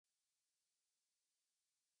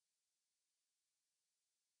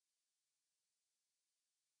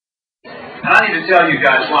And I need to tell you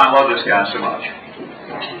guys why I love this guy so much.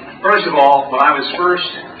 First of all, when I was first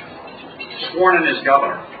sworn in as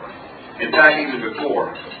governor, in fact, even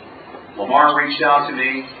before, Lamar reached out to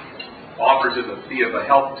me, offered to be of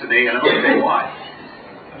help to me, and I'm going to tell you why.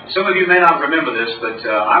 Some of you may not remember this, but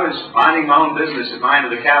I was minding my own business at my end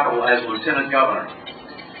of the Capitol as lieutenant governor.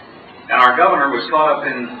 And our governor was caught up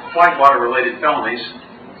in Whitewater-related felonies.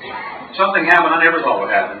 Something happened I never thought would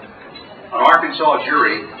happen. An Arkansas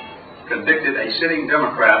jury convicted a sitting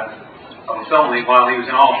Democrat of a felony while he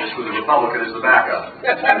was in office with a Republican as the backup.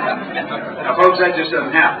 Now, folks, that just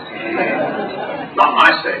doesn't happen. Not in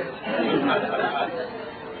my state.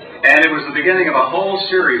 And it was the beginning of a whole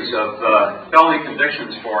series of felony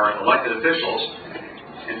convictions for elected officials.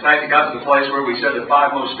 In fact, it got to the place where we said the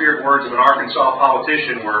 5 most feared words of an Arkansas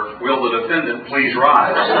politician were, "Will the defendant please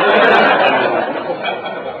rise?"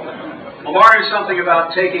 Lamar knew something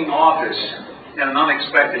about taking office in an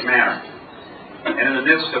unexpected manner and in the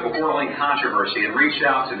midst of a whirling controversy, and reached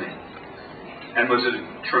out to me and was a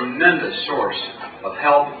tremendous source of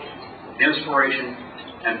help, inspiration,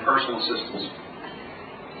 and personal assistance.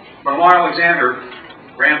 When Lamar Alexander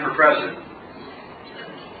ran for president,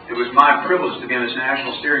 it was my privilege to be on his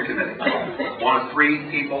National Steering Committee, one of 3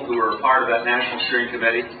 people who were a part of that National Steering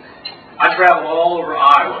Committee. I traveled all over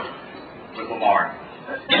Iowa with Lamar.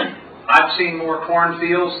 I've seen more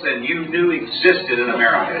cornfields than you knew existed in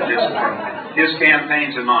America, just from his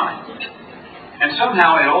campaigns and mine. And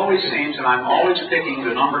somehow it always seems that I'm always picking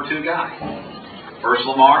the number 2 guy. First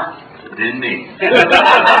Lamar, then me.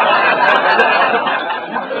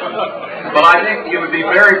 But I think it would be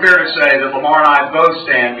very fair to say that Lamar and I both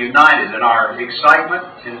stand united in our excitement,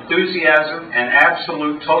 enthusiasm, and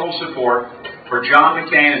absolute total support for John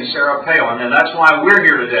McCain and Sarah Palin. And that's why we're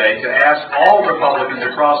here today, to ask all Republicans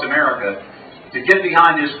across America to get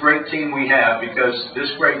behind this great team we have, because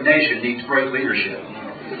this great nation needs great leadership.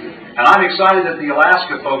 And I'm excited that the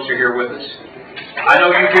Alaska folks are here with us. I know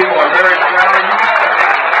you people are very proud of you.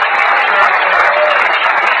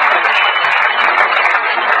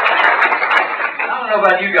 I don't know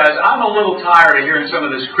about you guys, I'm a little tired of hearing some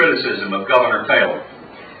of this criticism of Governor Palin.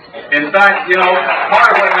 In fact, you know,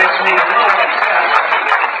 part of what makes me a little upset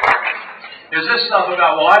is this stuff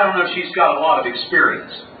about, well, I don't know if she's got a lot of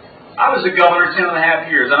experience. I was a governor 10.5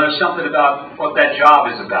 years. I know something about what that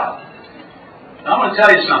job is about. And I'm going to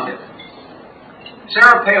tell you something.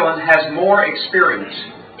 Sarah Palin has more experience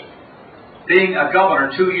being a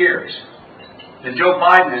governor 2 years than Joe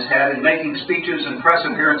Biden has had in making speeches and press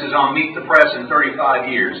appearances on Meet the Press in 35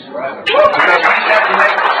 years. Right. Because he's had to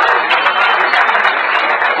make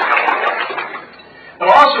But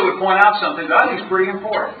I also would point out something that I think is pretty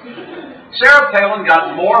important. Sarah Palin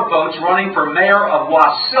got more votes running for mayor of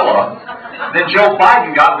Wasilla than Joe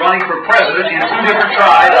Biden got running for president in 2 different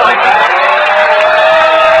tribes like that.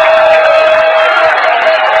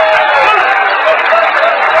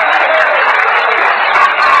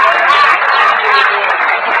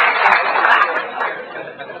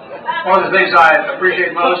 One of the things I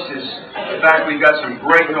appreciate most is the fact we've got some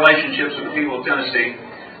great relationships with the people of Tennessee.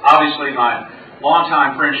 Obviously, my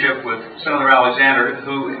longtime friendship with Senator Alexander,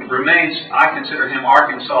 who remains, I consider him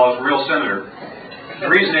Arkansas's real senator. The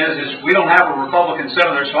reason is we don't have a Republican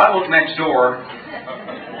senator, so I look next door,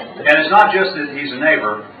 and it's not just that he's a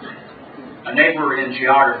neighbor in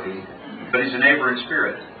geography, but he's a neighbor in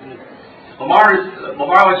spirit. Lamar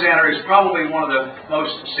Alexander is probably one of the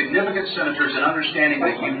most significant senators in understanding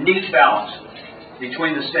the unique balance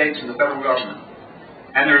between the states and the federal government.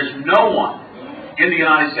 And there is no one in the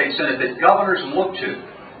United States Senate that governors look to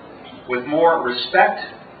with more respect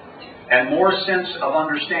and more sense of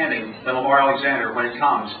understanding than Lamar Alexander when it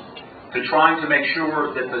comes to trying to make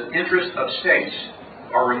sure that the interests of states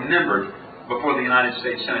are remembered before the United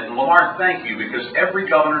States Senate. And Lamar, thank you, because every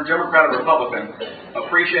governor, Democrat or Republican,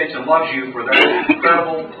 appreciates and loves you for that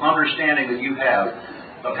incredible understanding that you have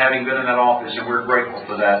of having been in that office, and we're grateful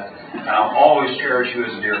for that. And I'll always cherish you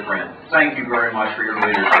as a dear friend. Thank you very much for your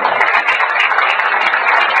leadership.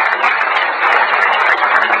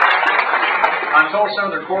 I'm told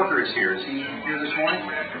Senator Corker is here. Is he here this morning?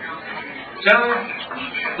 Senator,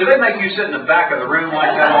 did they make you sit in the back of the room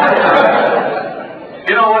like that?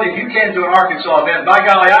 You know what? If you came to an Arkansas event, by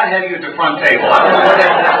golly, I'd have you at the front table. I don't know what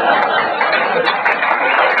that is.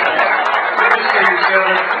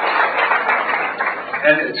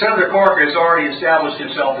 And Senator Corker has already established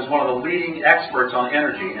himself as one of the leading experts on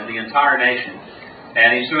energy in the entire nation.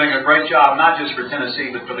 And he's doing a great job, not just for Tennessee,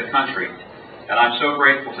 but for the country. And I'm so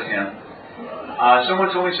grateful to him. Someone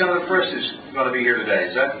told me Senator Frist is going to be here today.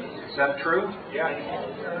 Is that true? Yeah.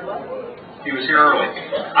 He was here early.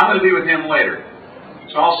 I'm going to be with him later.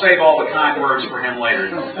 So I'll save all the kind words for him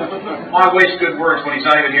later. Why waste good words when he's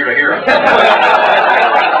not even here to hear them?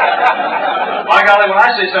 By golly, when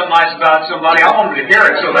I say something nice about somebody, I want them to hear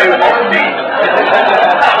it so they want me.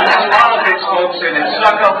 This is politics, folks, and it's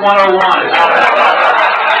Suck Up 101.